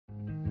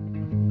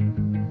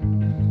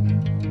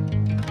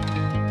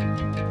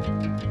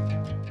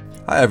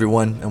Hi,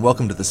 everyone, and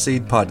welcome to the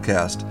Seed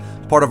Podcast,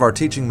 part of our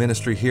teaching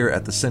ministry here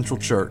at the Central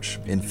Church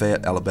in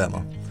Fayette,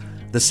 Alabama.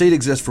 The Seed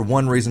exists for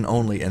one reason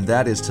only, and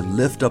that is to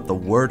lift up the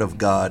Word of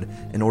God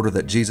in order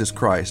that Jesus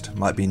Christ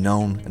might be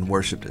known and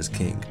worshiped as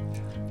King.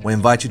 We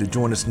invite you to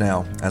join us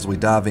now as we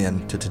dive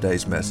into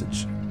today's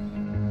message.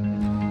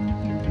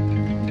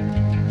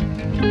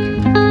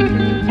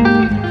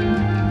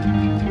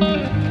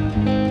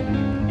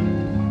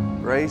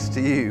 Grace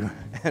to you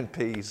and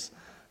peace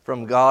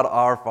from God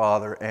our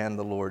Father and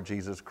the Lord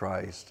Jesus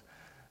Christ,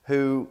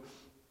 who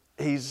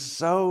He's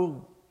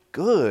so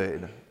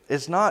good.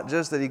 It's not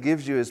just that He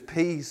gives you His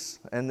peace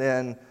and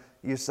then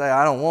you say,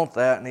 I don't want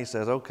that, and He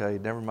says, okay,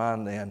 never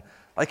mind then.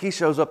 Like He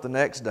shows up the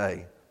next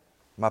day,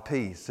 my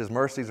peace. His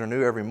mercies are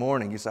new every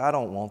morning. You say, I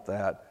don't want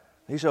that.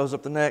 He shows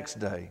up the next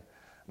day.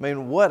 I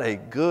mean, what a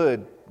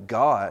good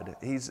God.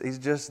 He's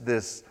just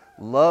this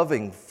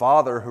loving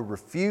Father who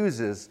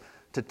refuses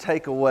to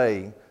take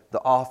away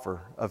the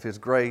offer of His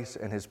grace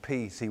and His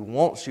peace. He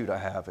wants you to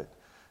have it.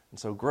 And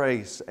so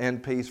grace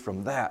and peace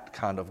from that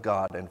kind of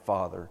God and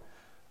Father,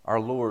 our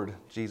Lord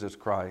Jesus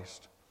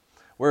Christ.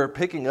 We're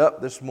picking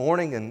up this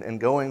morning and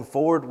going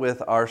forward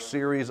with our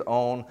series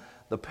on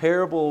the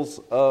parables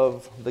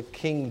of the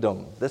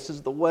kingdom. This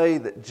is the way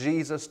that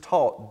Jesus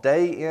taught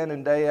day in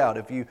and day out.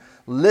 If you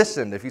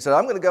listened, if you said,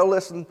 I'm going to go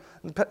listen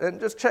and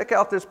just check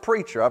out this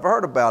preacher. I've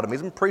heard about him.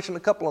 He's been preaching a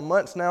couple of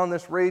months now in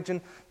this region.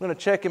 I'm going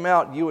to check him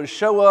out. You would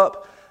show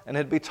up and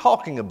he'd be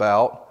talking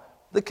about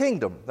the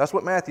kingdom. That's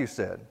what Matthew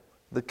said.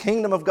 The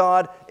kingdom of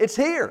God, it's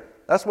here.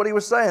 That's what he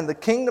was saying. The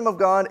kingdom of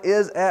God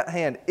is at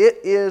hand. It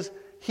is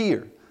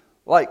here.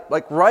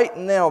 Like right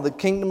now, the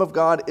kingdom of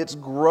God, it's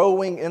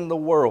growing in the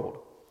world.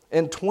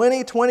 In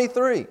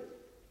 2023,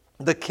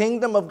 the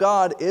kingdom of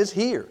God is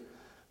here.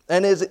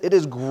 And it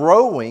is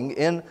growing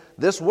in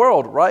this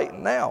world right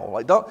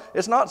now.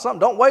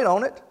 Don't wait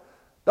on it.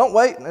 Don't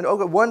wait. And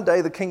one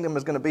day the kingdom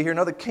is going to be here.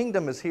 No, the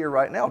kingdom is here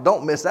right now.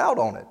 Don't miss out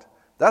on it.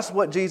 That's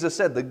what Jesus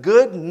said. The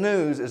good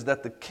news is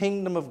that the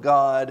kingdom of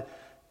God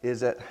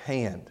is at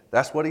hand.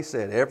 That's what He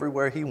said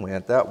everywhere He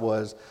went. That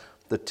was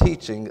the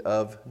teaching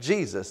of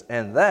Jesus.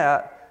 And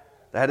that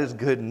is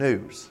good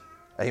news.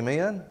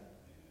 Amen?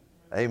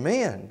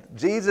 Amen.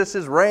 Jesus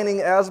is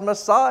reigning as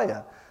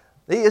Messiah.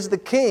 He is the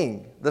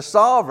King, the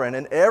sovereign,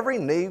 and every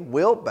knee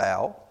will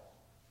bow.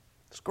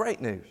 It's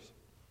great news.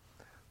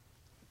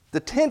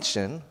 The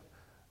tension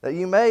that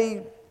you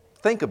may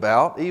think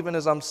about, even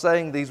as I'm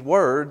saying these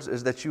words,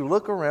 is that you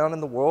look around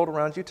in the world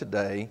around you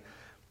today,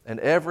 and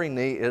every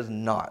knee is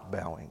not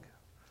bowing.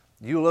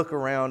 You look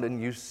around and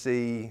you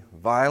see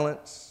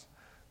violence,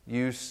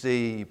 you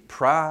see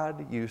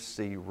pride, you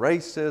see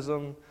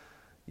racism,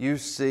 you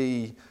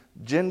see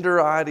gender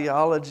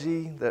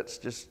ideology that's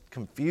just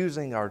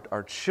confusing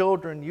our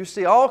children. You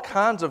see all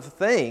kinds of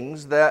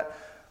things that,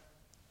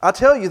 I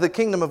tell you, the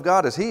kingdom of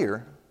God is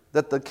here,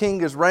 that the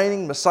King is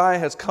reigning, Messiah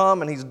has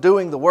come, and He's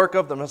doing the work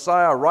of the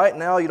Messiah right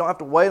now. You don't have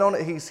to wait on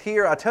it. He's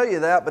here. I tell you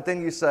that, but then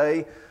you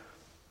say,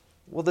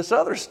 well, this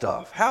other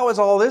stuff, how is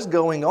all this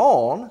going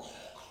on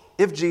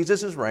if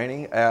Jesus is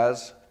reigning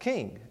as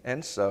King?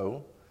 And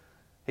so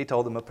He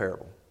told them a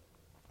parable.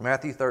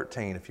 Matthew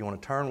 13, if you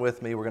want to turn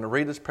with me, we're going to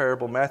read this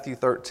parable, Matthew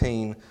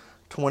 13,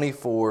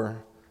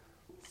 24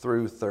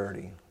 through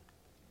 30.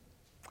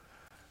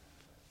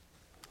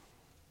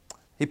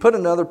 He put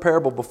another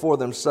parable before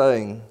them,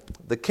 saying,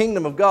 the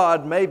kingdom of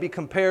God may be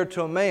compared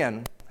to a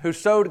man who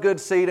sowed good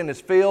seed in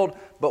his field,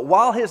 but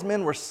while his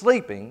men were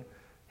sleeping,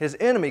 his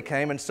enemy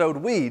came and sowed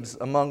weeds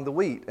among the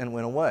wheat and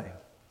went away.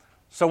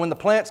 So when the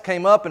plants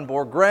came up and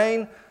bore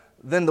grain,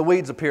 then the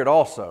weeds appeared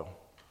also.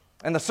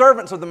 And the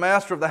servants of the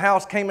master of the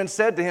house came and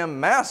said to him,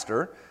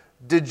 Master,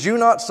 did you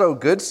not sow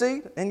good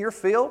seed in your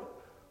field?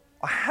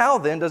 How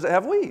then does it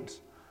have weeds?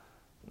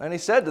 And he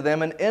said to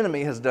them, an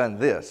enemy has done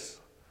this.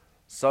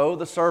 So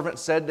the servant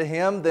said to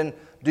him, then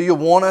do you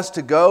want us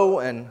to go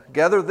and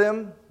gather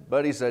them?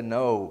 But he said,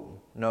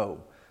 no,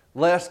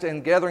 lest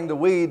in gathering the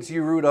weeds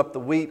you root up the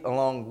wheat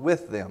along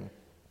with them.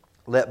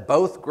 Let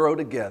both grow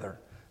together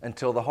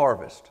until the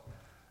harvest.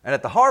 And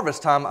at the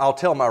harvest time I'll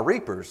tell my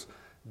reapers,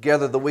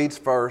 gather the weeds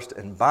first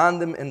and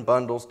bind them in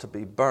bundles to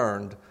be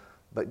burned,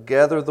 but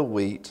gather the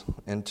wheat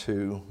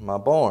into my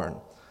barn.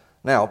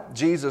 Now,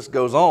 Jesus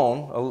goes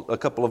on, a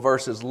couple of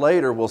verses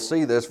later, we'll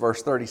see this,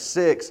 verse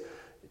 36,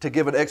 to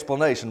give an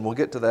explanation. We'll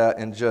get to that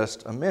in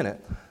just a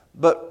minute.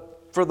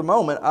 But for the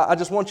moment, I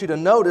just want you to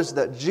notice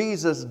that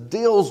Jesus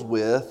deals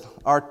with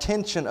our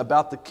tension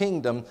about the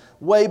kingdom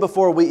way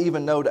before we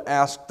even know to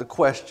ask the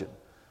question.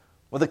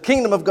 Well, the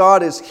kingdom of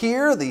God is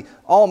here, the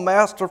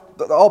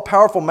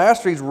all-powerful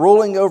master, He's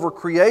ruling over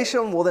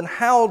creation. Well, then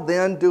how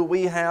then do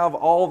we have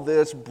all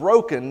this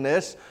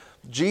brokenness?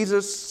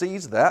 Jesus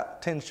sees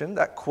that tension,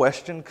 that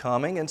question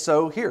coming, and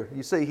so here,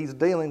 you see, He's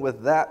dealing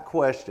with that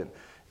question.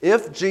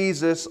 If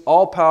Jesus,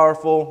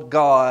 all-powerful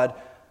God,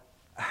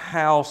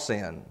 how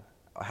sin?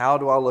 How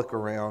do I look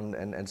around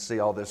and see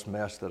all this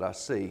mess that I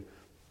see?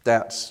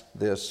 That's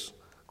this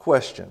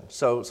question.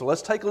 So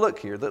let's take a look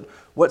here.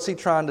 What's He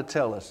trying to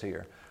tell us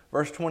here?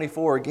 Verse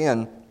 24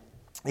 again,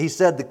 He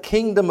said, the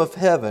kingdom of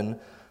heaven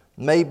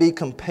may be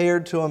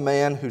compared to a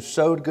man who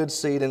sowed good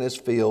seed in his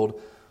field,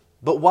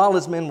 but while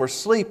his men were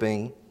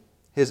sleeping,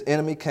 his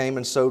enemy came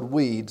and sowed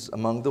weeds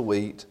among the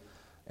wheat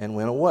and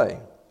went away.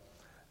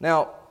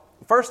 Now,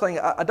 first thing,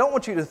 I don't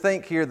want you to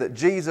think here that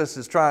Jesus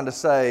is trying to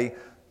say,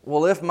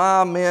 well, if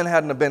my men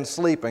hadn't have been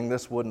sleeping,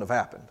 this wouldn't have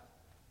happened.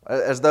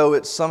 As though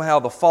it's somehow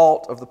the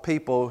fault of the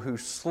people who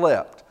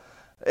slept.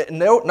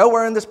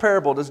 Nowhere in this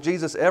parable does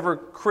Jesus ever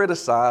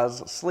criticize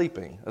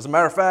sleeping. As a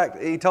matter of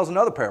fact, he tells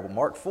another parable,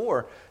 Mark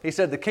 4. He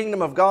said, the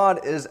kingdom of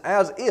God is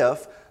as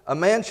if a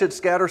man should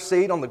scatter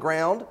seed on the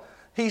ground.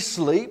 He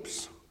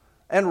sleeps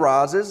and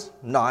rises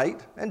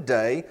night and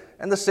day,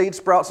 and the seed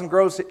sprouts and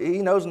grows.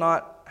 He knows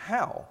not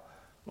how.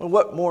 Well,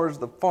 what more is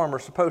the farmer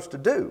supposed to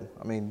do?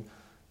 I mean,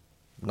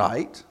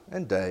 night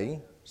and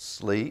day,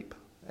 sleep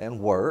and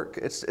work.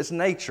 It's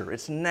nature.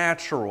 It's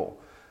natural.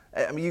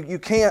 I mean, you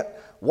can't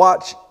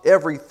watch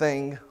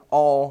everything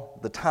all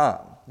the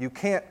time. You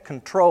can't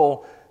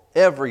control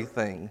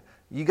everything.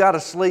 You got to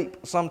sleep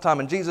sometime.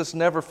 And Jesus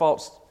never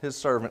faults his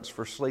servants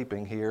for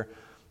sleeping here.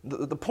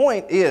 The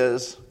point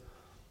is,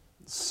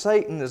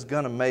 Satan is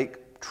going to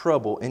make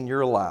trouble in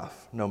your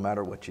life no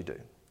matter what you do.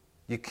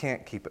 You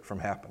can't keep it from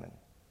happening.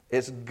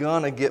 It's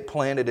going to get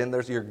planted in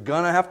there. So you're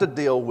going to have to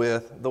deal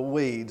with the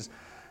weeds.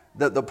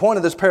 The point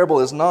of this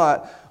parable is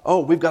not, oh,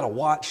 we've got to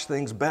watch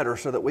things better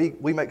so that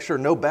we make sure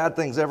no bad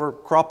things ever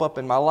crop up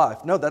in my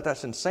life. No,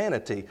 that's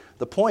insanity.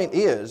 The point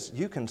is,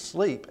 you can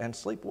sleep and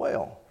sleep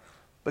well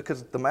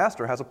because the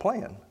master has a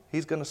plan.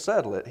 He's going to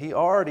settle it. He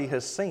already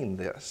has seen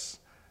this,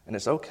 and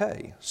it's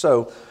okay.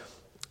 So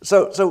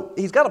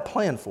he's got a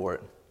plan for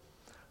it.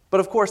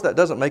 But of course, that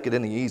doesn't make it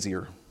any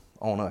easier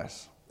on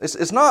us.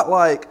 It's not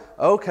like,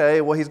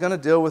 okay, well, he's going to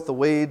deal with the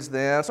weeds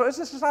then. So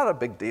it's not a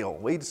big deal.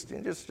 Weeds,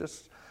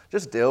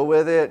 just deal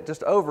with it.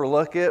 Just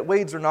overlook it.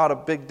 Weeds are not a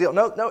big deal.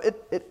 No,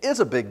 it is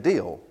a big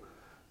deal.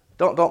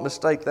 Don't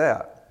mistake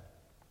that.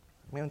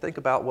 I mean, think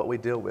about what we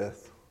deal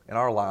with in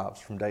our lives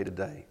from day to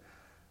day.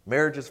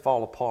 Marriages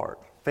fall apart.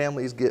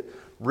 Families get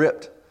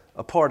ripped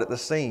apart at the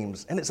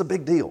seams, and it's a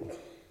big deal.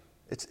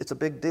 It's a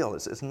big deal.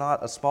 It's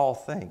not a small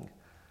thing.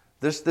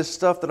 This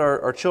stuff that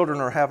our children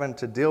are having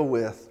to deal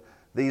with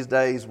these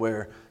days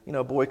where,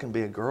 a boy can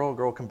be a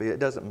girl can be, it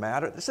doesn't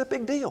matter. It's a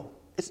big deal.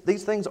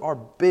 These things are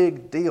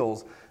big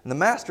deals. And the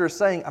master is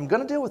saying, I'm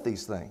going to deal with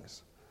these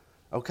things.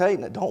 Okay?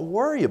 Now, don't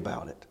worry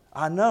about it.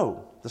 I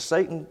know.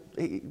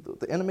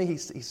 The enemy, he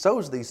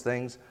sows these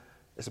things.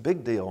 It's a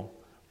big deal.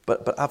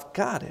 But I've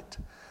got it.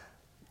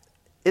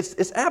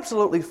 It's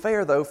absolutely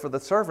fair, though, for the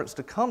servants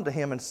to come to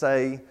him and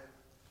say,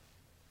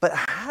 but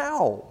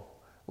how?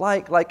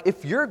 Like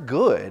if you're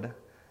good,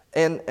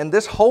 and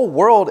this whole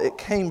world, it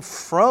came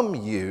from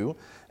you,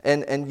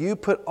 and you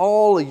put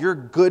all of your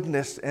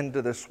goodness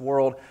into this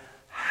world,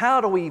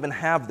 how do we even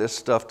have this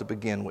stuff to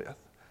begin with?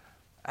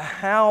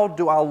 How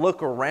do I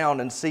look around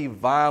and see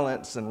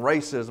violence and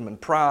racism and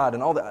pride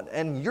and all that?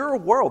 And your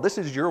world, this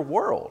is your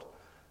world.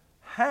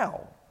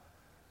 How?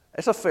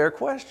 It's a fair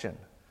question.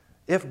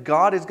 If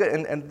God is good,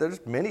 and there's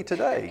many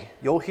today,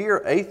 you'll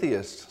hear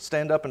atheists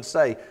stand up and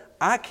say,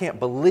 I can't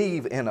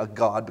believe in a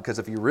God because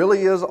if He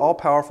really is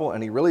all-powerful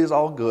and He really is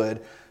all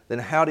good, then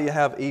how do you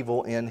have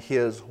evil in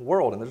His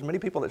world? And there's many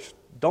people that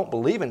don't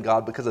believe in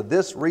God because of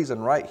this reason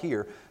right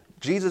here.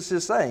 Jesus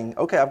is saying,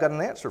 okay, I've got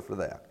an answer for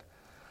that.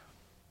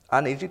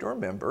 I need you to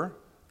remember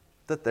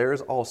that there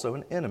is also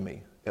an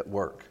enemy at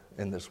work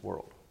in this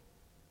world.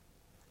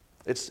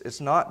 It's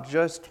not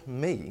just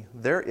me.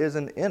 There is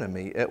an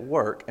enemy at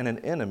work, and an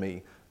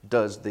enemy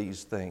does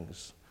these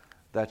things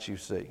that you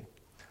see.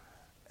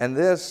 And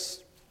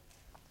this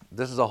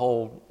is a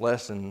whole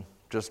lesson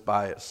just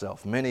by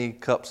itself. Many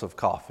cups of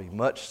coffee,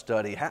 much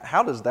study.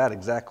 How does that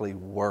exactly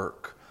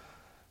work?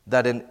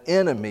 That an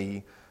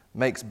enemy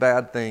makes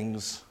bad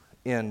things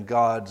in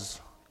God's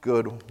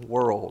good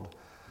world.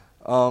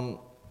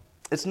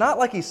 It's not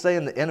like he's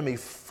saying the enemy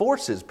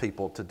forces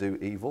people to do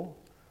evil.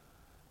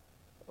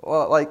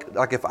 Well, like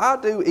if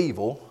I do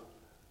evil,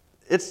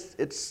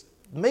 it's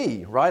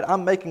me, right?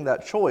 I'm making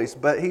that choice.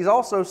 But he's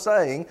also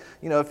saying,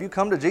 if you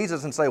come to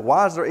Jesus and say,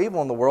 why is there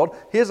evil in the world?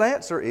 His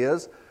answer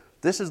is,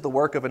 this is the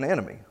work of an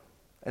enemy.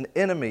 An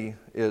enemy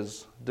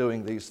is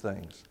doing these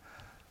things.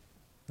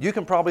 You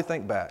can probably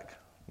think back.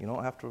 You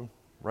don't have to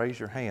raise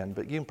your hand,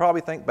 but you can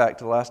probably think back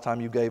to the last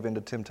time you gave in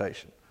to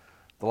temptation.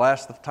 The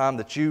last time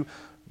that you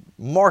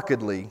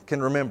markedly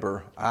can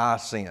remember, I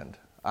sinned.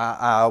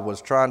 I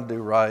was trying to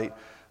do right,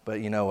 but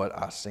you know what?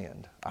 I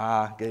sinned.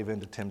 I gave in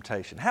to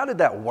temptation. How did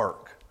that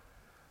work?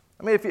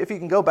 I mean, if you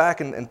can go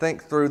back and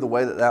think through the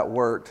way that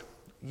worked,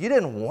 you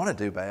didn't want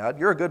to do bad.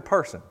 You're a good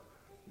person.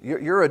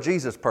 You're a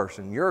Jesus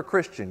person. You're a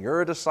Christian.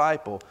 You're a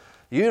disciple.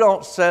 You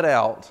don't set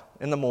out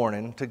in the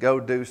morning to go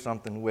do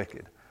something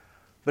wicked.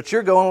 But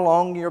you're going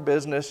along your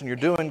business and you're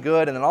doing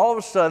good, and then all of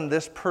a sudden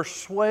this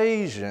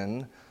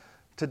persuasion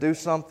to do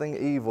something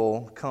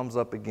evil comes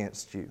up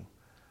against you.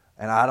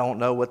 And I don't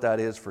know what that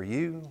is for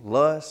you.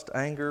 Lust,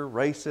 anger,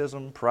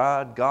 racism,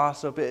 pride,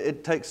 gossip.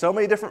 It takes so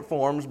many different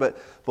forms, but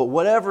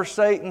whatever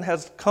Satan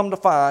has come to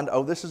find,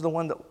 oh, this is the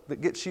one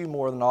that gets you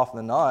more than often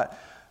than not.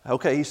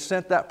 Okay, he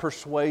sent that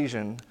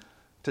persuasion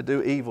to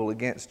do evil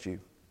against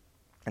you.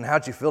 And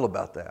how'd you feel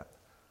about that?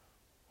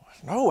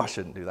 No, I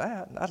shouldn't do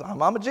that.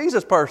 I'm a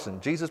Jesus person.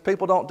 Jesus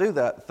people don't do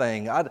that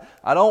thing. I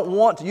don't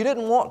want to. You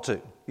didn't want to.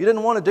 You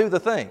didn't want to do the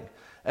thing.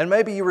 And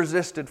maybe you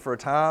resisted for a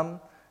time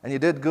and you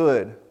did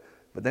good.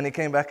 But then he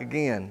came back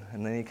again,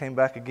 and then he came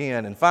back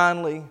again, and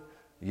finally,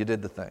 you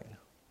did the thing.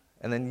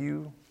 And then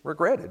you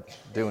regretted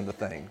doing the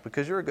thing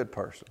because you're a good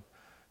person,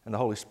 and the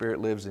Holy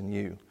Spirit lives in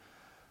you.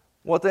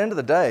 Well, at the end of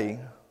the day,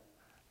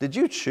 did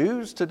you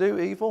choose to do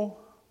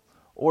evil,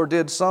 or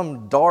did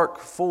some dark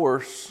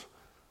force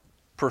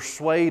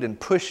persuade and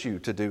push you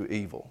to do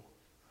evil?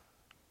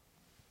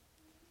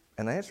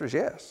 And the answer is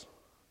yes.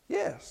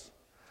 Yes.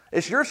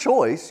 It's your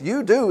choice.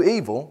 You do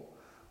evil,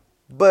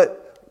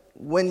 but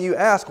when you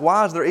ask,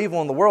 why is there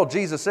evil in the world?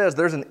 Jesus says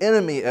there's an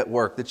enemy at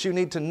work that you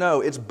need to know.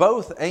 It's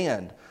both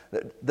and.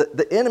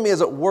 The enemy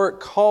is at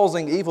work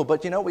causing evil,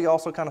 but we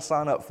also kind of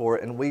sign up for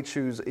it and we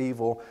choose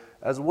evil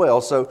as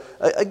well. So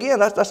again,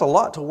 that's a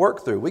lot to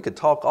work through. We could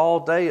talk all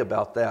day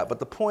about that, but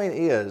the point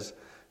is,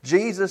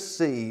 Jesus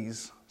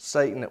sees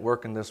Satan at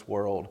work in this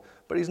world,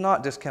 but he's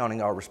not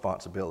discounting our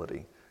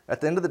responsibility.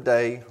 At the end of the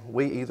day,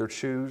 we either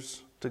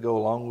choose to go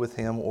along with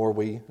him or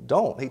we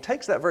don't. He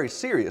takes that very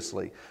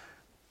seriously.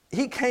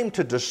 He came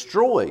to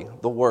destroy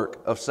the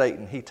work of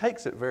Satan. He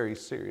takes it very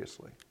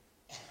seriously.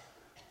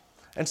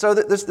 And so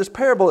this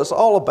parable is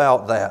all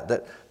about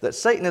that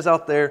Satan is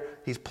out there,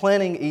 he's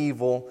planning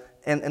evil,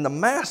 and the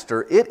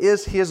master, it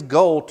is his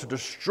goal to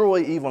destroy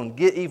evil and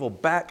get evil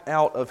back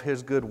out of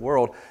his good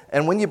world.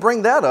 And when you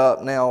bring that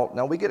up,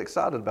 now we get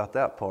excited about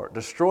that part.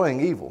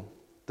 Destroying evil.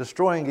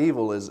 Destroying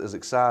evil is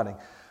exciting.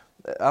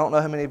 I don't know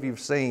how many of you have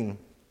seen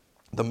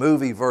the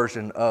movie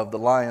version of The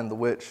Lion, the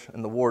Witch,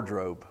 and the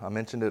Wardrobe. I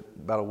mentioned it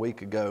about a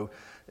week ago.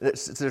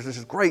 There's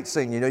this great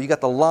scene. You got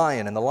the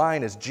lion, and the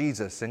lion is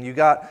Jesus. And you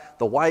got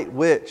the white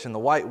witch, and the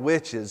white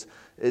witch is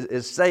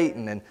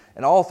Satan.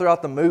 And all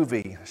throughout the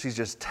movie, she's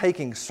just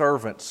taking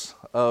servants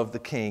of the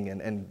king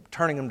and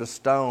turning them to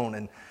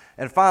stone.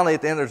 And finally,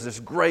 at the end, there's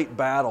this great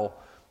battle.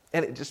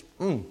 And it just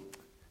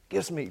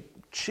gives me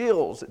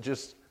chills.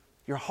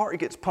 Your heart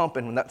gets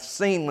pumping when that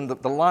scene, when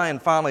the lion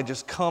finally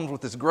just comes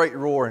with this great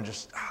roar and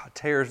just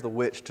tears the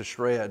witch to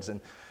shreds. And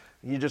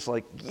you're just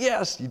like,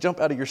 yes, you jump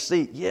out of your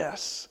seat,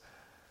 yes.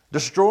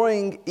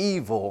 Destroying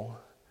evil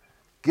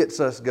gets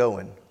us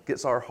going,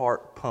 gets our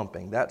heart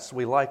pumping.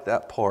 We like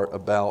that part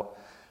about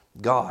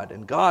God.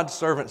 And God's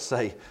servants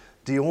say,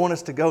 do you want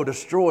us to go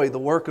destroy the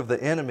work of the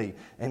enemy?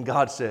 And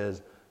God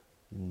says,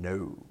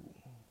 no.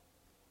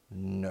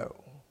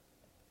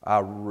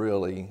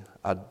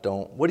 I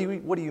don't. What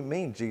do you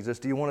mean, Jesus?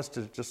 Do you want us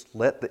to just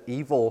let the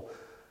evil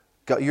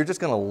go? You're just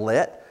going to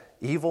let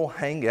evil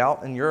hang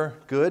out and you're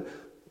good?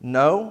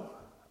 No,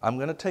 I'm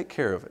going to take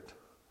care of it.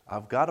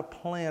 I've got a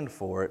plan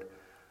for it.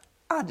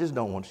 I just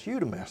don't want you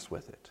to mess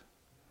with it.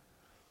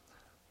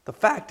 The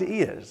fact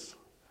is,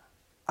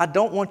 I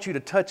don't want you to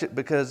touch it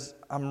because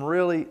I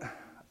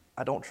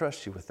don't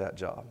trust you with that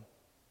job.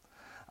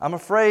 I'm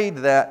afraid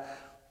that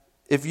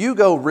if you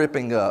go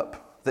ripping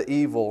up the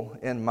evil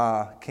in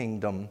my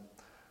kingdom,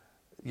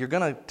 you're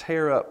going to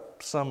tear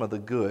up some of the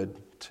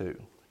good too.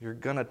 You're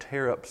going to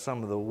tear up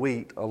some of the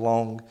wheat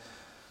along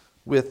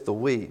with the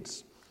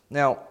weeds.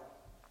 Now,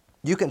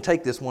 you can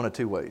take this one of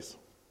two ways.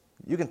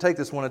 And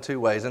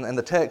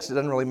the text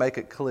doesn't really make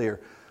it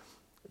clear.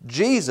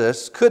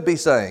 Jesus could be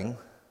saying,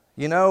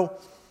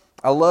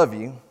 I love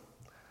you,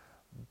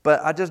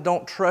 but I just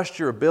don't trust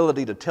your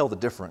ability to tell the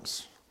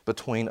difference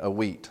between a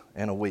wheat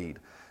and a weed.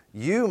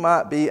 You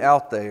might be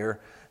out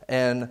there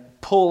and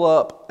pull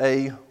up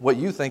what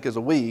you think is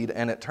a weed,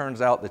 and it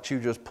turns out that you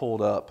just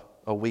pulled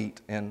up a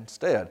wheat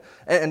instead.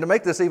 And to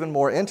make this even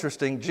more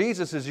interesting,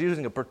 Jesus is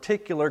using a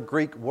particular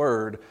Greek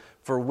word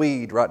for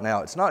weed right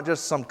now. It's not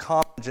just some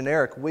common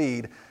generic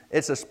weed.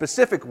 It's a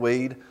specific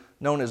weed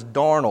known as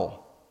darnel.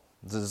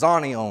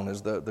 Zanion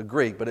is the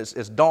Greek, but it's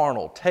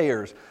darnel,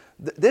 tares.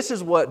 This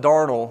is what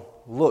darnel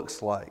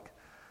looks like.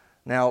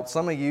 Now,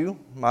 some of you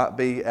might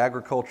be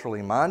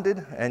agriculturally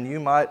minded, and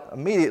you might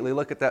immediately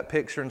look at that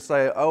picture and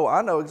say, oh,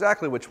 I know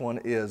exactly which one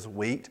is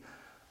wheat.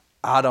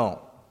 I don't.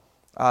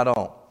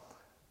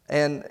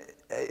 And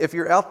if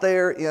you're out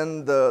there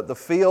in the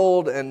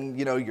field and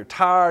you're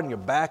tired and your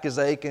back is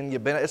aching,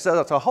 it's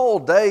a whole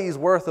day's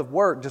worth of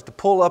work just to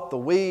pull up the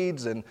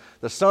weeds and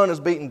the sun is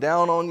beating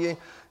down on you,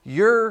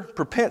 your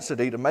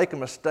propensity to make a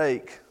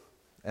mistake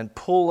and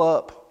pull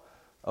up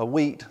a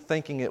wheat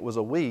thinking it was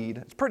a weed,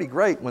 it's pretty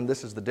great when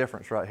this is the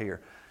difference right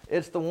here.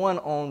 It's the one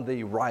on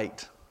the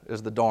right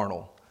is the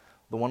darnel.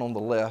 The one on the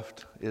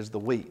left is the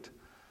wheat.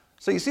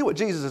 So you see what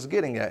Jesus is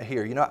getting at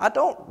here. I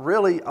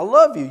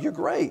love you, you're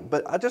great,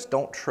 but I just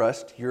don't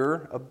trust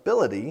your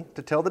ability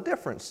to tell the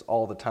difference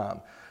all the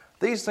time.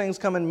 These things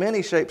come in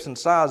many shapes and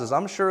sizes.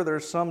 I'm sure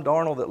there's some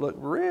darnel that look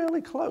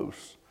really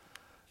close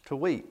to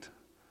wheat.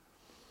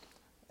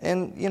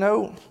 And, you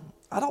know,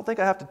 I don't think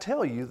I have to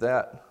tell you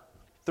that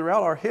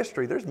throughout our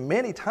history, there's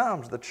many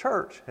times the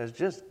church has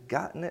just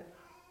gotten it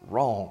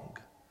wrong.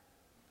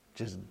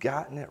 Just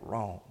gotten it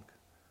wrong.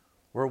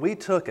 Where we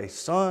took a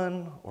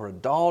son or a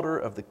daughter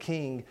of the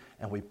king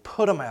and we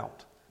put them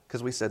out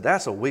because we said,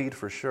 that's a weed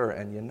for sure.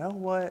 And you know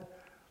what?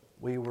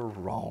 We were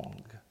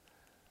wrong.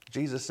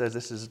 Jesus says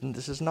this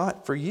is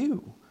not for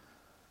you.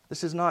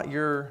 This is not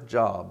your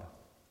job.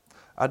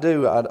 I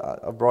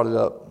brought it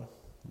up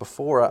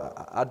before.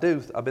 I've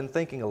been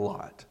thinking a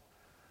lot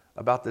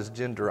about this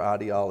gender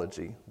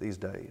ideology these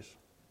days,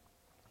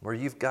 where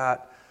you've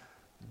got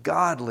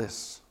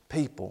godless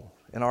people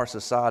in our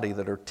society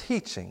that are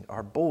teaching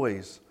our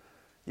boys,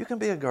 you can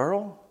be a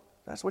girl.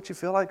 That's what you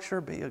feel like? Sure,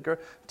 be a girl.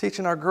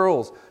 Teaching our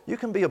girls, you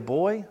can be a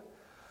boy.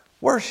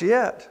 Worse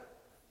yet,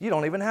 you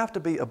don't even have to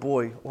be a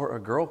boy or a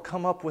girl.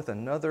 Come up with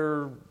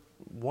another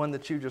one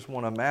that you just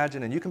want to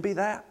imagine, and you can be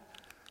that.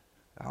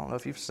 I don't know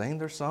if you've seen,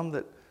 there's some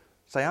that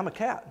say, I'm a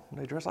cat. And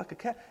they dress like a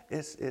cat.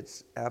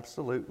 It's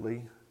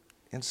absolutely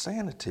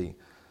insanity.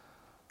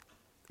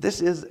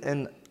 This is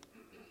in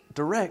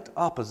direct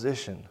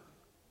opposition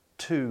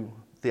to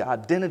the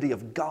identity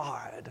of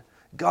God.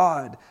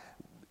 God,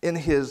 in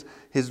His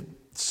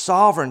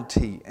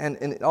sovereignty and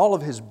in all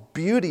of His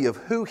beauty of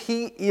who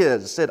He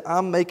is, said,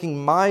 I'm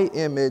making my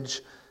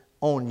image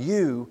on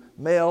you,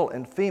 male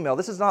and female.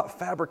 This is not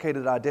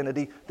fabricated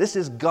identity. This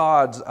is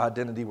God's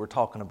identity we're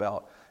talking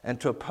about. And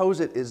to oppose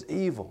it is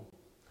evil.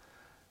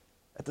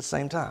 At the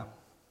same time,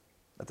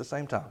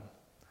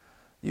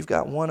 you've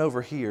got one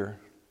over here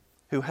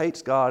who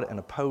hates God and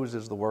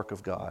opposes the work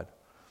of God.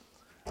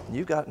 And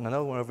you've got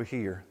another one over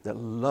here that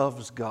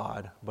loves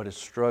God but is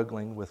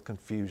struggling with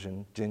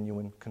confusion,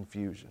 genuine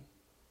confusion.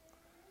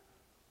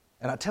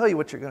 And I tell you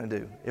what you're going to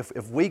do.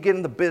 If we get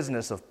in the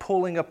business of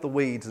pulling up the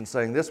weeds and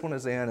saying this one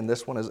is in and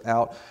this one is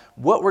out,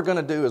 what we're going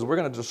to do is we're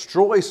going to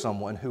destroy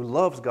someone who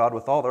loves God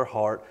with all their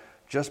heart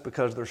just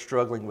because they're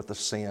struggling with a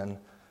sin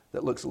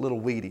that looks a little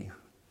weedy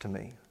to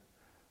me.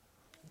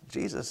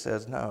 Jesus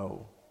says,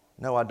 no,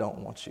 I don't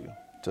want you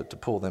to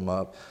pull them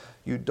up.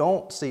 You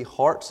don't see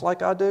hearts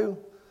like I do,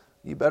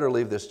 you better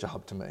leave this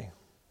job to me.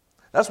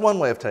 That's one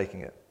way of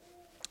taking it.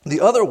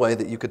 The other way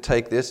that you could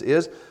take this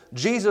is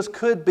Jesus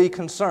could be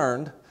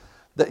concerned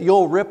that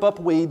you'll rip up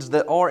weeds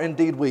that are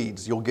indeed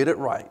weeds. You'll get it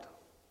right.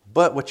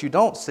 But what you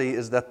don't see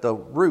is that the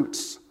root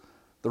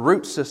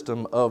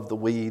system of the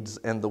weeds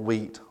and the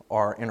wheat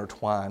are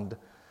intertwined.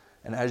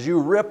 And as you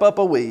rip up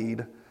a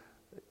weed,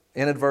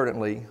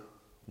 inadvertently,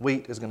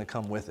 wheat is going to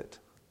come with it.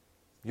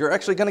 You're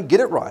actually going to get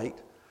it right,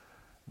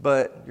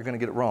 but you're going to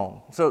get it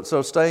wrong.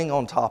 So staying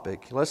on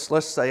topic,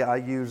 let's say I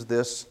use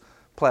this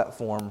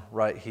platform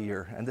right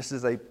here, and this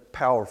is a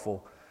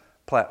powerful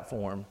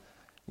platform.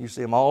 You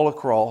see them all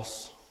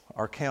across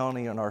our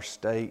county and our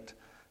state.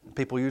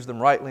 People use them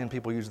rightly and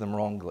people use them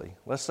wrongly.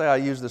 Let's say I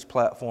use this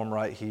platform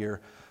right here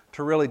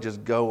to really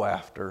just go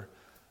after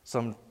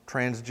some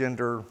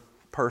transgender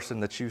person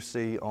that you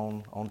see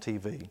on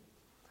TV.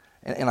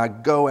 And I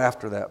go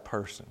after that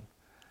person.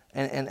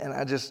 And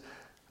I just,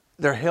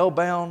 they're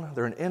hell-bound,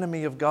 they're an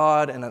enemy of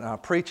God, and I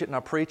preach it and I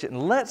preach it.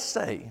 And let's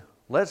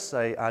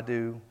say I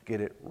do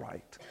get it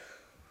right.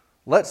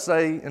 Let's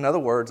say, in other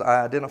words,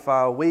 I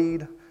identify a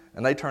weed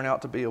and they turn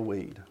out to be a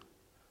weed.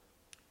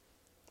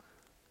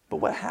 But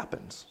what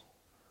happens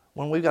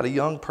when we've got a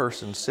young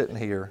person sitting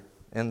here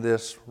in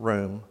this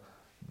room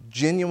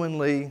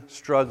genuinely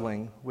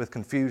struggling with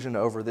confusion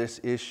over this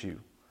issue?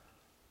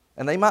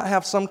 And they might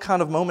have some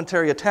kind of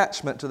momentary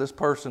attachment to this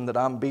person that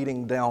I'm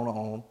beating down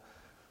on.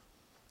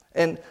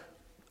 And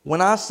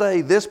when I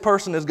say this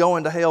person is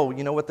going to hell,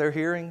 you know what they're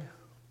hearing?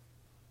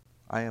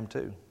 I am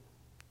too.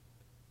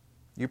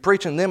 You're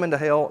preaching them into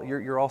hell,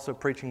 you're also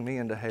preaching me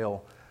into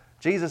hell.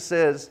 Jesus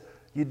says,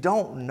 you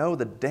don't know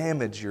the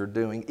damage you're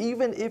doing,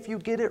 even if you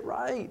get it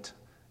right.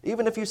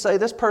 Even if you say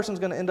this person's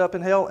going to end up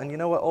in hell, and you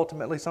know what,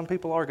 ultimately some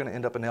people are going to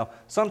end up in hell.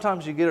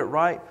 Sometimes you get it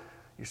right,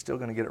 you're still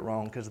going to get it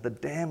wrong because of the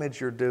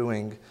damage you're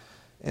doing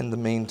in the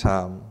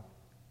meantime.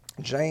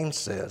 James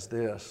says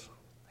this.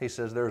 He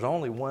says, there's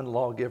only one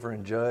lawgiver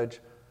and judge.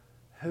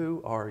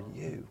 Who are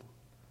you?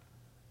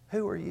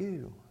 Who are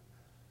you?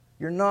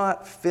 You're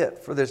not fit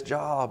for this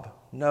job.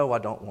 No, I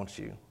don't want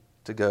you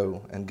to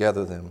go and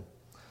gather them.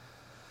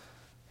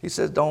 He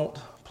says, don't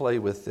play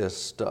with this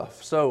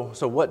stuff. So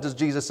what does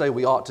Jesus say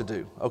we ought to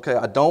do? Okay,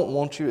 I don't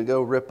want you to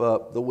go rip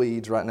up the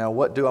weeds right now.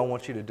 What do I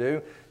want you to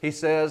do? He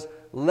says,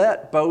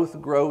 let both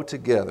grow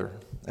together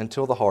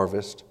until the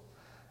harvest.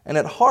 And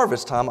at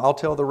harvest time, I'll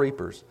tell the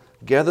reapers,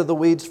 gather the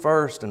weeds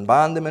first and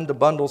bind them into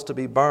bundles to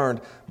be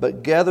burned,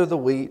 but gather the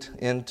wheat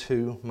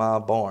into my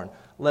barn.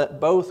 Let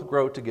both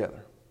grow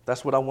together.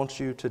 That's what I want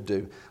you to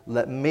do.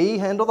 Let me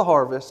handle the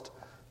harvest.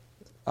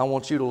 I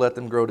want you to let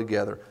them grow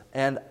together.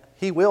 And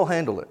He will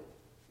handle it.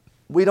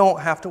 We don't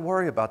have to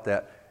worry about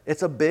that.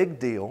 It's a big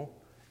deal,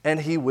 and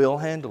He will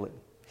handle it.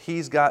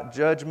 He's got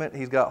judgment.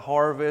 He's got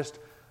harvest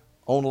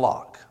on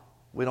lock.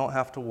 We don't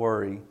have to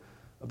worry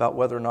about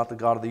whether or not the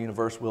God of the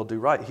universe will do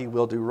right. He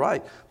will do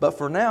right. But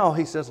for now,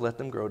 He says, let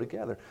them grow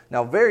together.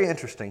 Now, very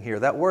interesting here,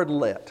 that word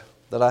let.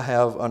 that I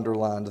have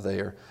underlined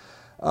there.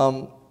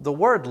 The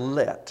word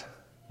let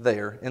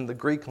there in the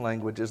Greek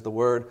language is the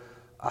word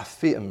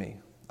aphiemi.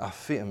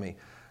 Aphiemi.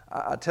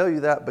 I tell you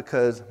that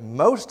because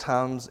most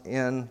times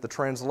in the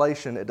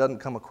translation it doesn't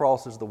come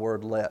across as the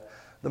word let.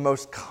 The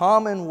most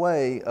common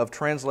way of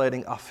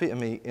translating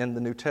aphiemi in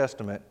the New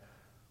Testament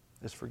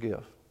is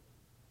forgive.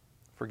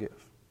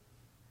 Forgive.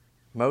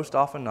 Most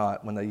often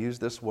not, when they use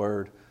this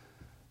word,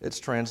 it's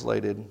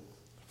translated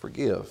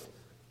forgive.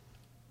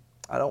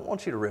 I don't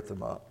want you to rip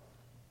them up.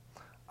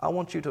 I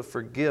want you to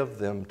forgive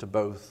them to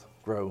both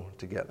grow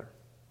together.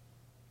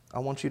 I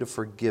want you to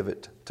forgive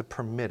it, to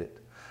permit it.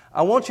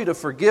 I want you to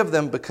forgive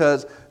them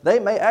because they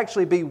may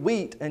actually be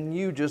wheat and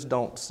you just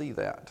don't see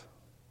that.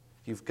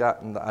 You've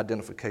gotten the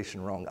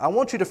identification wrong. I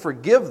want you to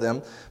forgive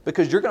them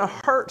because you're going to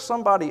hurt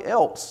somebody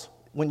else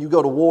when you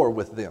go to war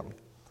with them.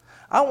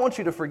 I want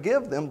you to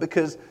forgive them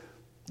because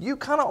you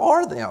kind of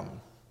are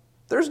them.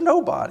 There's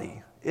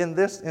nobody in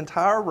this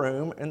entire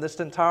room, in this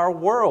entire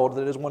world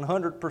that is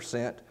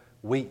 100%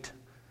 wheat.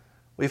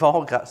 We've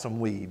all got some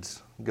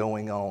weeds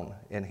going on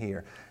in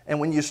here. And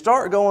when you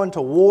start going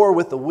to war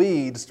with the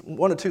weeds,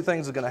 one of two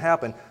things is going to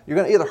happen. You're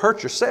going to either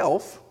hurt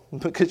yourself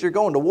because you're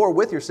going to war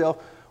with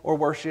yourself, or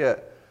worse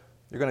yet,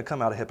 you're going to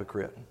come out a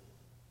hypocrite.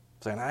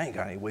 Saying, I ain't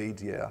got any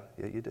weeds. Yeah,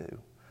 you do.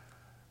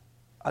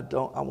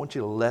 I want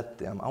you to let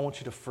them. I want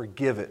you to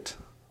forgive it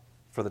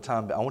for the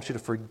time being. I want you to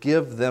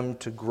forgive them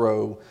to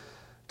grow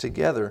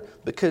together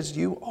because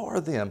you are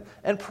them.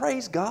 And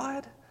praise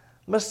God,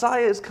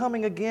 Messiah is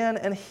coming again,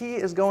 and He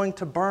is going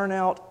to burn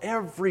out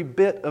every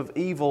bit of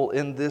evil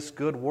in this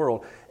good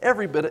world,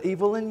 every bit of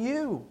evil in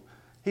you.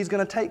 He's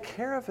going to take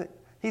care of it.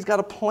 He's got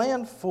a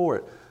plan for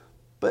it.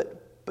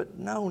 But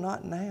no,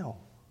 not now.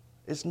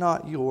 It's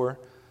not your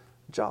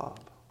job.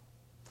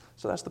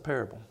 So that's the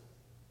parable.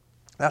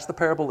 That's the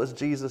parable as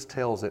Jesus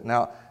tells it.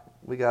 Now,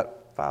 we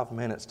got 5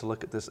 minutes to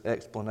look at this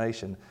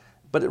explanation,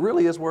 but it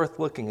really is worth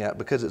looking at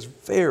because it's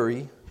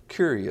very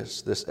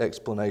curious, this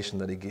explanation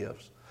that He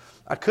gives.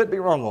 I could be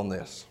wrong on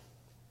this.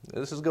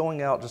 This is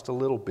going out just a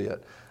little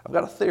bit. I've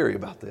got a theory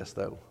about this,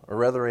 though. Or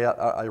rather,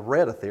 I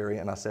read a theory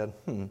and I said,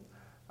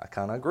 I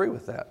kind of agree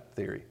with that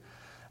theory.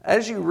 I'm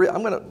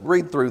going to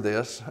read through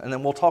this, and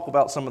then we'll talk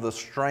about some of the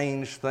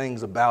strange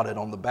things about it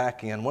on the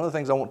back end. One of the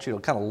things I want you to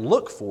kind of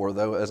look for,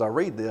 though, as I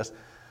read this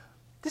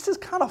is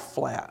kind of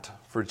flat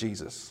for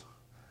Jesus.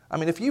 I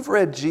mean, if you've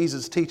read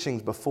Jesus'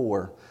 teachings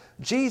before,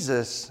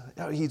 Jesus,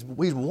 he's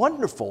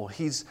wonderful.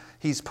 He's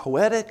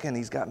poetic, and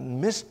he's got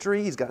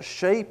mystery. He's got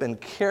shape and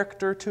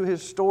character to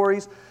his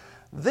stories.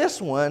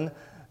 This one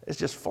is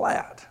just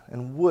flat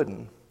and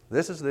wooden.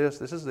 This is this,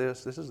 this is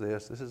this, this is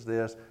this, this is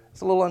this.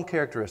 It's a little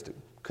uncharacteristic.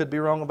 Could be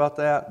wrong about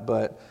that,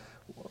 but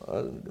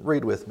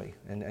read with me,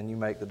 and you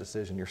make the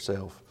decision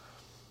yourself.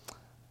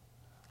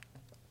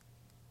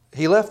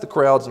 He left the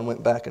crowds and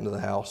went back into the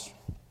house.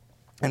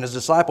 And his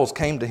disciples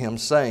came to him,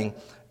 saying,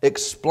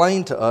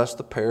 Explain to us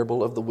the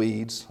parable of the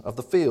weeds of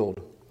the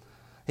field.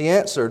 He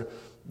answered,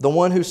 The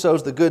one who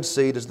sows the good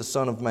seed is the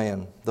Son of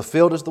Man. The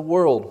field is the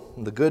world,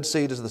 and the good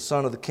seed is the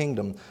Son of the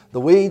kingdom.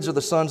 The weeds are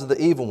the sons of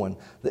the evil one.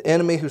 The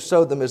enemy who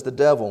sowed them is the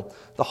devil.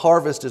 The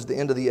harvest is the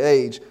end of the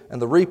age,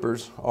 and the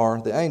reapers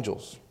are the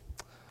angels.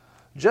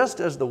 Just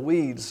as the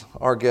weeds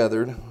are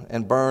gathered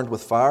and burned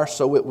with fire,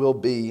 so it will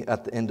be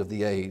at the end of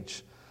the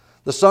age.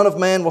 The Son of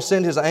Man will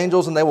send His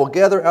angels, and they will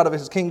gather out of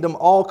His kingdom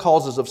all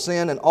causes of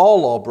sin and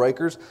all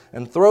lawbreakers,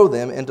 and throw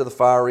them into the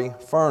fiery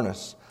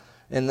furnace.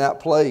 In that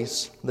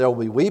place there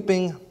will be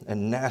weeping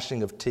and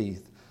gnashing of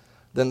teeth.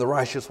 Then the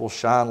righteous will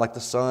shine like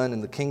the sun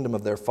in the kingdom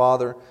of their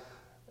Father.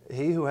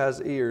 He who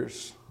has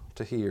ears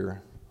to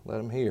hear, let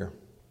him hear.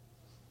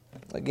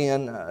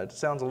 Again, it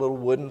sounds a little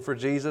wooden for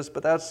Jesus,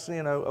 but that's,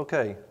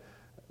 okay.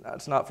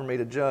 That's not for me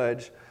to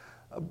judge.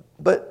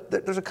 But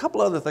there's a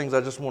couple other things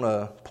I just want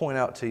to point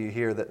out to you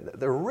here that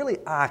they're really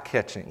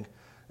eye-catching.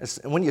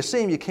 When you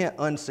see them, you can't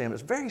unsee them.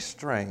 It's very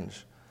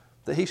strange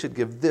that He should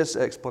give this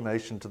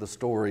explanation to the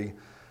story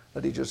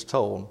that He just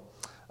told.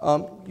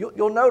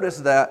 You'll notice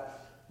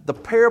that the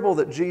parable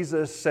that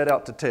Jesus set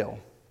out to tell,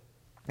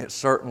 it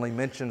certainly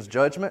mentions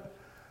judgment.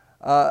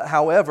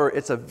 However,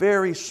 it's a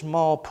very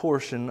small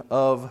portion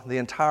of the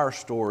entire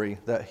story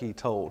that He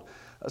told.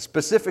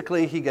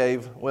 Specifically, He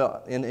gave,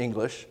 in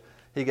English,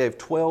 He gave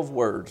 12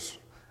 words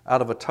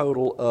out of a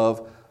total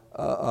of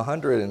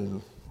 100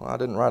 and, I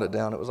didn't write it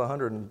down, it was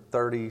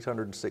 130,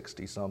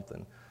 160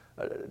 something.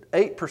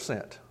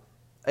 8%.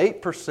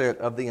 8%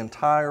 of the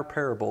entire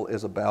parable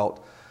is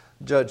about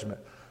judgment.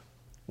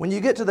 When you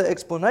get to the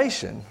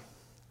explanation,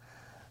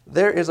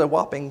 there is a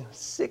whopping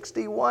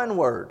 61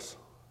 words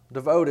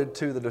devoted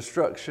to the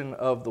destruction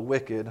of the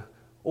wicked,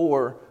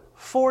 or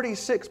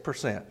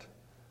 46%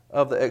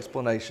 of the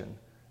explanation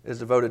is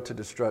devoted to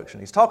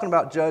destruction. He's talking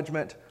about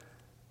judgment.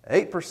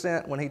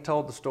 8% when He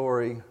told the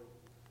story,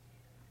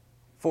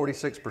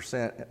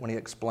 46% when He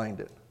explained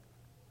it.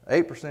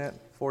 8%,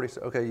 40%,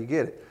 okay, you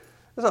get it.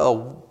 It's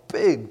a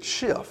big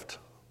shift.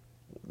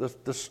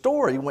 The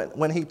story,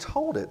 when He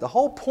told it, the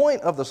whole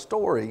point of the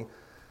story,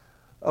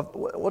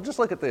 just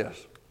look at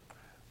this.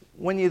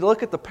 when you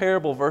look at the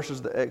parable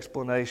versus the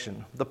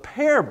explanation, the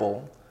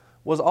parable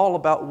was all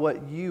about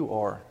what you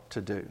are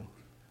to do.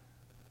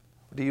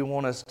 Do you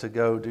want us to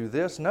go do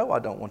this? No, I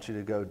don't want you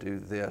to go do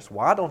this.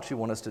 Why don't you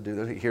want us to do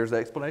this? Here's the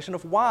explanation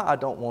of why I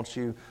don't want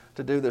you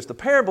to do this. The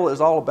parable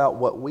is all about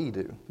what we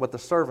do, what the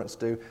servants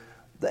do.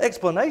 The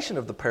explanation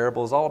of the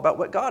parable is all about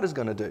what God is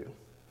going to do,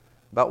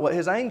 about what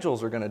His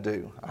angels are going to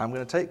do. I'm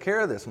going to take care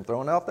of this. I'm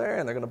throwing it out there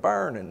and they're going to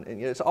burn. And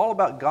it's all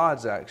about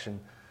God's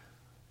action,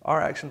 our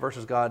action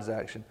versus God's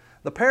action.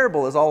 The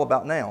parable is all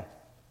about now,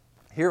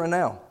 here and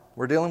now.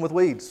 We're dealing with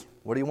weeds.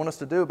 What do you want us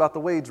to do about the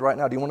weeds right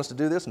now? Do you want us to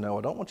do this? No,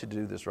 I don't want you to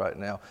do this right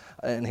now.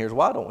 And here's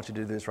why I don't want you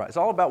to do this right. It's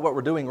all about what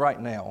we're doing right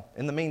now,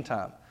 in the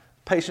meantime,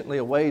 patiently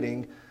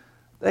awaiting.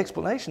 The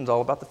explanation is all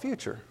about the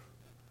future.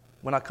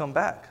 When I come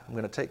back, I'm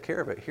going to take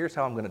care of it. Here's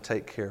how I'm going to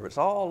take care of it. It's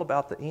all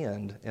about the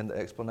end in the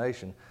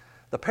explanation.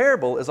 The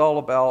parable is all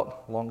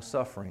about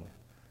long-suffering.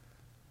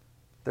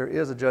 There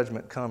is a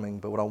judgment coming,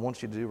 but what I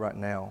want you to do right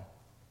now,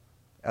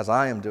 as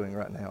I am doing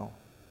right now,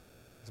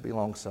 is be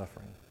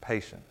long-suffering,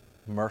 patient,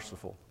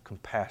 merciful,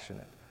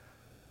 compassionate.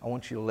 I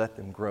want you to let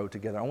them grow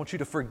together. I want you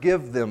to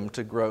forgive them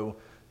to grow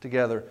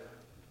together.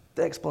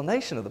 The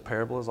explanation of the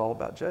parable is all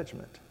about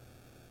judgment.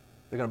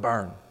 They're going to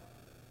burn.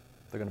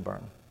 They're going to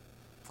burn.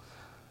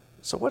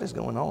 So what is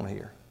going on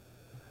here?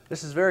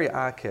 This is very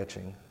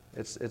eye-catching.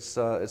 It's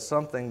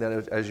something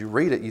that as you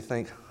read it, you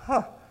think,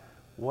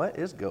 what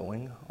is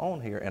going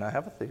on here? And I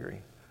have a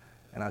theory,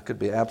 and I could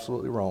be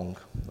absolutely wrong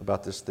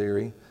about this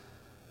theory,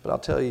 but I'll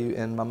tell you,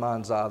 in my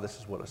mind's eye, this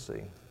is what I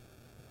see.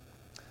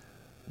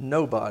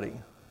 Nobody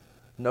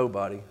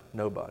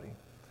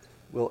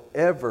will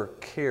ever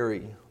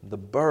carry the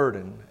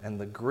burden and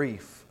the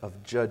grief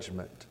of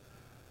judgment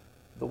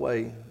the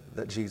way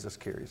that Jesus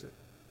carries it.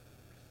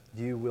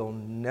 You will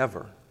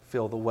never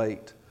feel the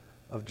weight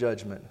of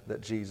judgment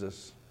that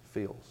Jesus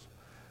feels.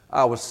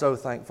 I was so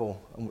thankful.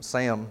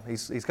 Sam,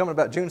 he's coming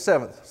about June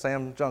 7th.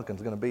 Sam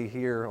Junkin's going to be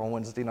here on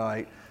Wednesday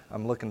night.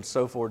 I'm looking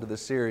so forward to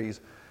this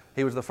series.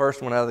 He was the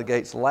first one out of the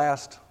gates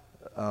last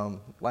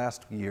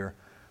year.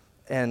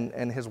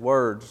 And his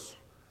words,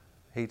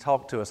 he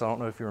talked to us, I don't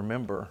know if you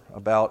remember,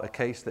 about a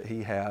case that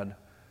he had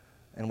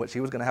in which he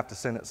was going to have to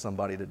sentence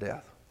somebody to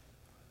death.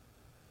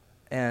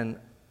 And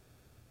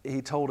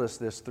he told us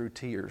this through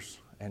tears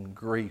and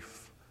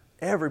grief.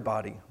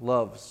 Everybody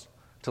loves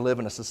to live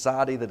in a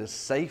society that is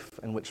safe,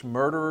 in which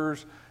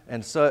murderers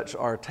and such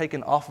are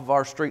taken off of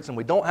our streets, and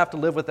we don't have to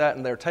live with that,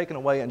 and they're taken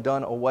away and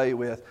done away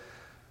with.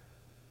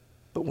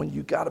 But when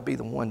you got to be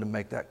the one to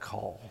make that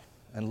call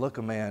and look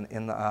a man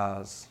in the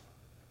eyes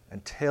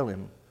and tell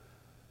him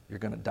you're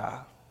going to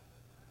die,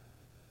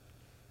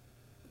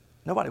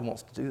 nobody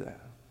wants to do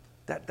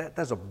that.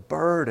 There's a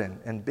burden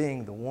in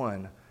being the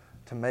one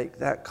to make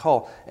that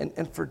call.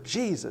 And for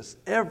Jesus,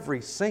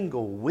 every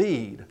single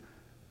weed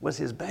was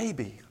his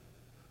baby.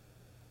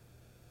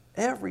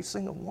 Every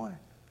single one.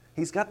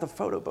 He's got the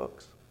photo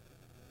books.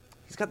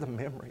 He's got the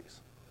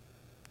memories.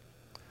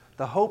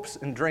 The hopes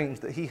and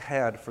dreams that he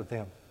had for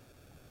them.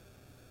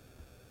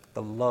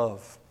 The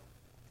love,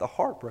 the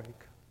heartbreak.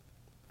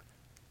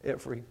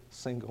 Every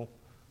single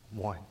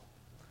one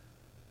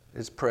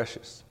is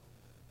precious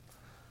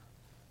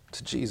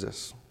to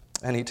Jesus.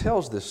 And he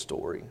tells this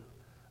story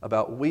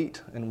about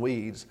wheat and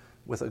weeds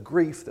with a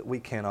grief that we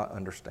cannot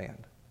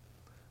understand.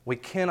 We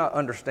cannot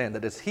understand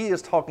that as he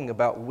is talking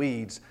about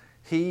weeds,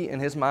 he in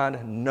his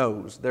mind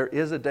knows there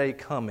is a day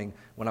coming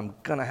when I'm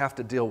going to have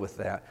to deal with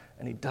that,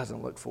 and he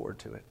doesn't look forward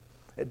to it.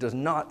 It does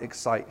not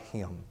excite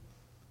him.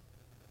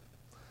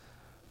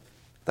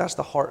 That's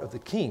the heart of the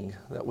king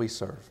that we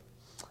serve.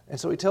 And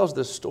so he tells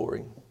this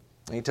story.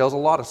 And he tells a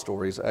lot of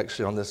stories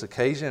actually on this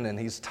occasion, and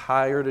he's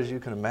tired, as you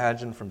can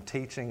imagine, from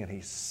teaching, and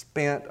he's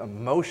spent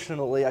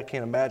emotionally. I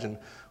can't imagine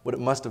what it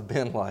must have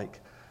been like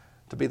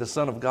to be the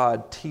Son of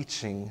God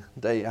teaching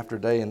day after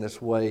day in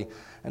this way.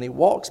 And he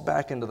walks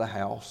back into the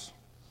house,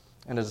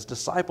 and his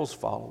disciples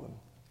follow him.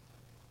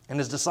 And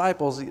his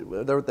disciples,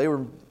 they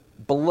were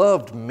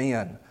beloved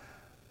men.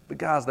 But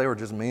guys, they were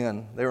just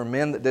men. They were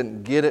men that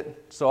didn't get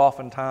it so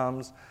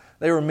oftentimes.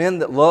 They were men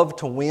that loved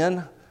to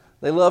win.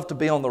 They loved to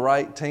be on the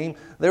right team.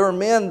 They were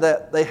men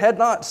that they had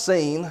not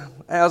seen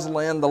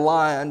Aslan the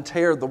lion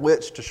tear the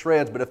witch to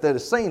shreds, but if they'd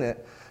have seen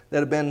it, they'd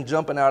have been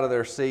jumping out of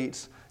their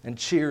seats and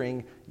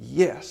cheering,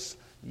 yes,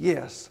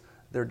 yes,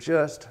 they're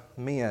just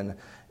men.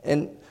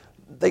 And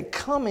they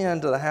come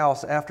into the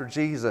house after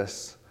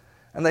Jesus,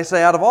 and they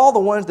say, out of all the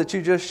ones that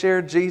you just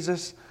shared,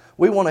 Jesus,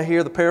 we want to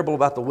hear the parable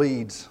about the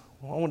weeds.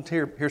 I want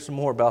to hear some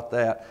more about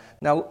that.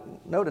 Now,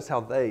 notice how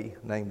they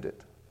named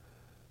it.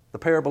 The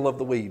parable of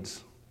the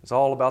weeds. It's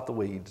all about the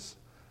weeds.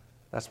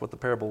 That's what the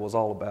parable was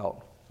all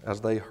about as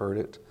they heard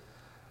it.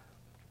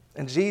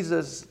 And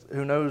Jesus,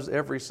 who knows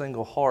every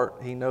single heart,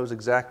 he knows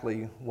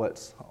exactly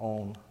what's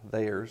on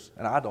theirs.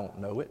 And I don't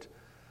know it.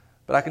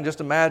 But I can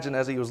just imagine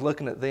as he was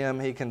looking at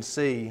them, he can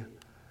see,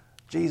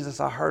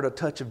 Jesus, I heard a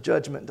touch of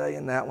Judgment Day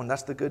in that one.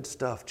 That's the good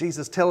stuff.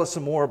 Jesus, tell us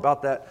some more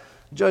about that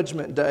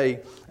Judgment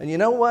Day. And you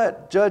know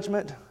what?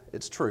 Judgment,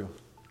 it's true.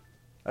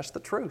 That's the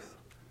truth.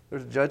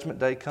 There's a Judgment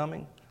Day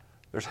coming.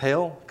 There's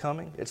hell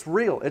coming. It's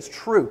real. It's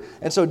true.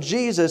 And so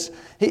Jesus,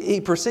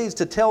 he proceeds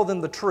to tell them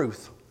the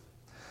truth.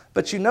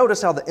 But you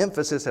notice how the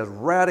emphasis has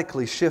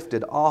radically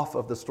shifted off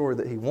of the story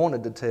that he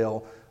wanted to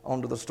tell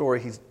onto the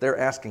story they're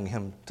asking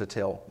him to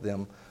tell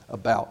them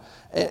about.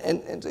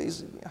 And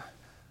he's,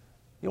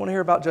 you want to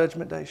hear about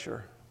Judgment Day?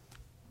 Sure.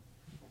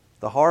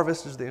 The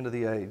harvest is the end of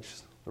the age.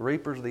 The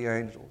reapers are the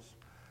angels.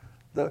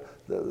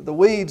 The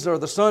weeds are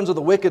the sons of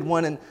the wicked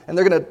one, and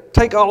they're going to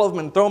take all of them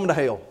and throw them into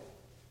hell.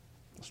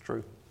 That's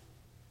true.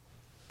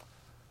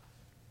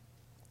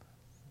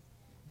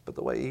 But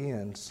the way he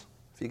ends,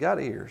 if you got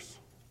ears,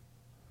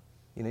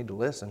 you need to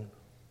listen.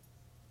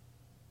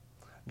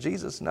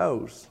 Jesus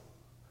knows.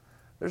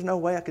 There's no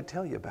way I could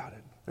tell you about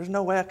it. There's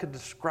no way I could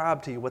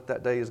describe to you what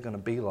that day is going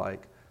to be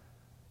like.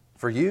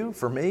 For you,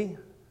 for me,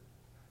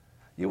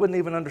 you wouldn't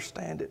even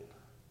understand it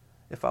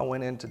if I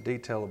went into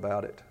detail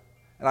about it.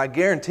 And I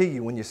guarantee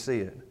you when you see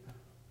it,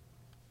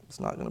 it's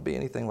not going to be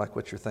anything like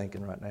what you're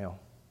thinking right now.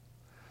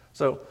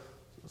 So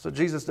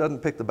Jesus doesn't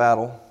pick the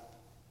battle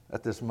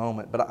at this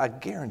moment, but I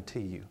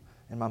guarantee you,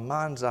 in my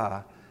mind's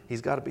eye,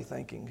 he's got to be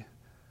thinking,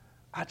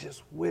 I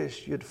just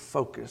wish you'd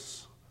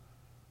focus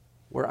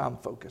where I'm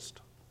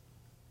focused.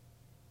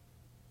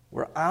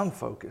 Where I'm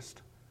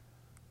focused,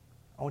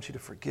 I want you to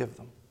forgive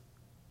them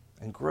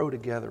and grow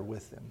together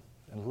with them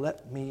and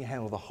let me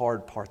handle the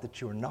hard part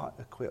that you are not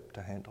equipped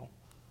to handle.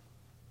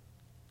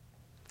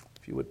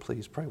 If you would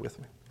please pray with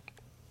me.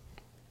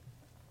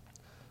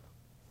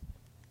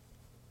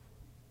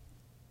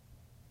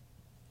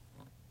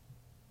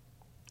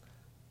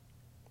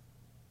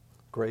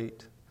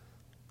 Great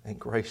and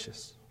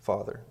gracious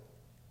Father,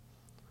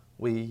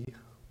 we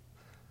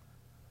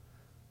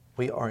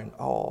are in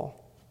awe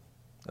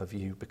of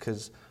you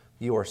because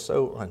you are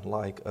so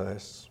unlike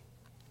us.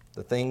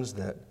 The things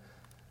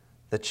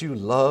that you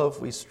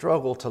love, we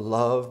struggle to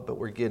love, but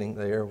we're getting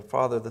there.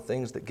 Father, the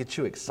things that get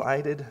you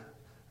excited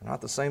are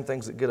not the same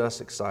things that get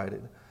us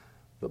excited,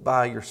 but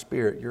by your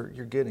Spirit,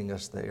 you're getting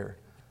us there.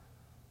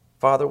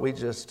 Father,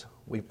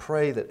 we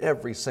pray that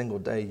every single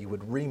day you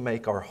would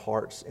remake our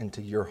hearts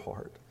into your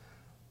heart,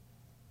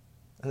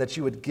 and that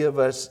you would give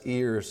us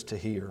ears to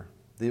hear,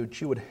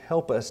 that you would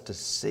help us to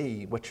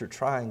see what you're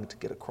trying to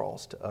get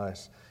across to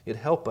us. You'd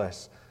help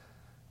us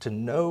to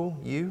know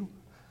you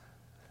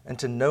and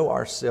to know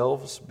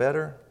ourselves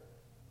better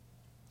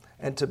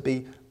and to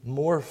be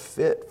more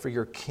fit for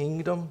your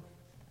kingdom,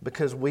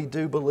 because we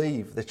do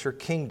believe that your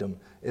kingdom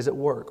is at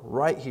work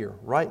right here,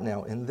 right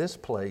now, in this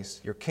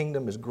place. Your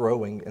kingdom is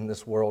growing in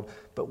this world,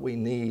 but we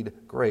need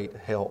great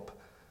help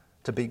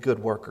to be good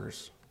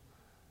workers,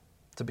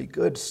 to be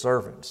good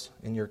servants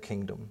in your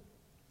kingdom.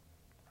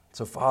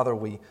 So, Father,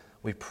 we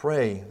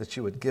pray that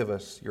you would give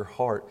us your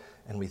heart,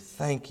 and we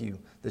thank you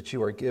that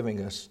you are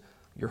giving us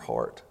your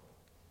heart.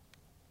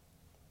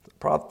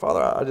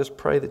 Father, I just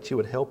pray that you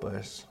would help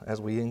us as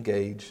we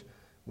engage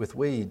with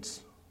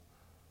weeds,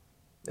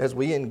 as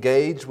we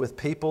engage with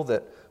people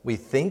that we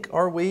think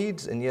are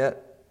weeds and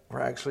yet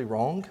we're actually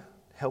wrong.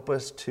 Help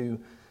us to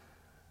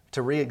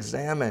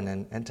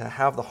re-examine and to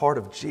have the heart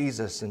of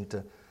Jesus and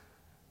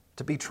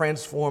to be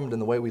transformed in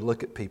the way we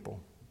look at people.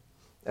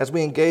 As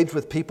we engage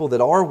with people that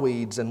are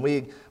weeds and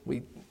we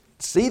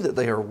see that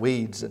they are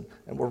weeds and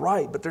we're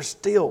right, but there's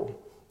still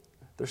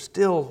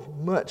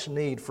much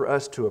need for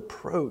us to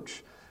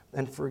approach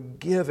and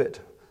forgive it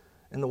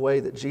in the way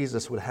that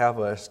Jesus would have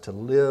us to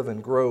live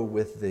and grow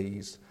with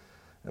these.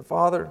 And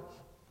Father,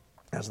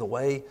 as the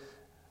way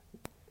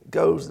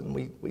goes and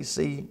we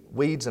see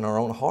weeds in our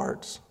own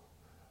hearts,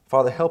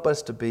 Father, help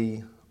us to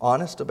be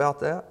honest about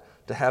that,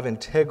 to have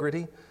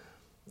integrity,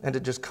 and to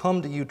just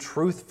come to you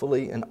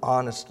truthfully and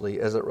honestly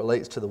as it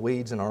relates to the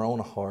weeds in our own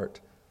heart.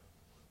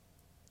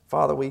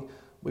 Father, we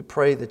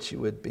pray that you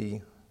would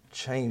be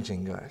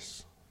changing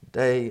us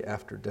day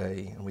after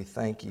day, and we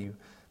thank you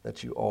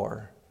that you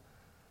are.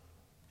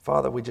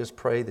 Father, we just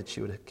pray that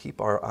you would keep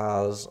our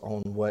eyes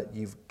on what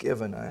you've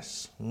given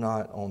us,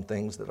 not on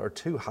things that are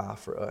too high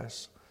for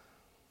us.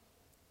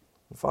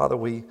 Father,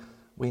 we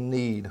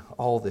need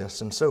all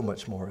this and so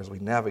much more as we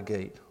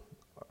navigate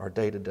our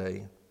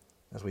day-to-day,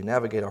 as we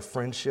navigate our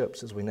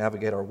friendships, as we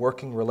navigate our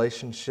working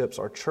relationships,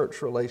 our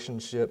church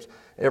relationships,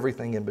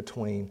 everything in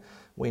between.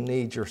 We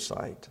need your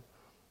sight.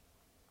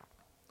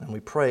 And we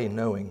pray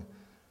knowing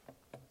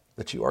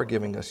that you are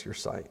giving us your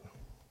sight.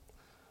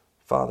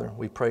 Father,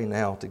 we pray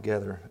now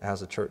together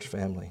as a church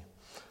family.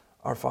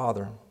 Our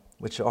Father,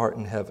 which art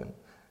in heaven,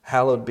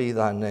 hallowed be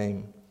thy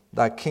name.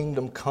 Thy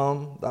kingdom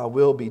come, thy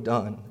will be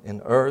done,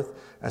 in earth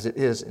as it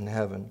is in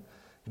heaven.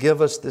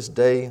 Give us this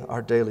day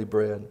our daily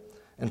bread,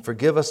 and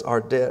forgive us our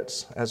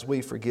debts as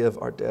we forgive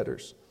our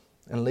debtors.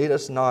 And lead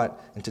us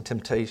not into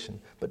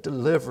temptation, but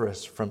deliver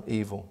us from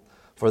evil.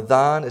 For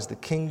thine is the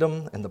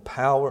kingdom and the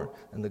power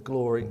and the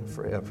glory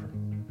forever.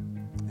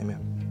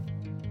 Amen.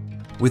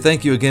 We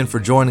thank you again for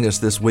joining us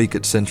this week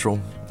at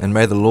Central, and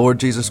may the Lord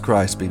Jesus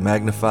Christ be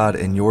magnified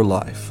in your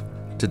life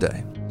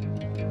today.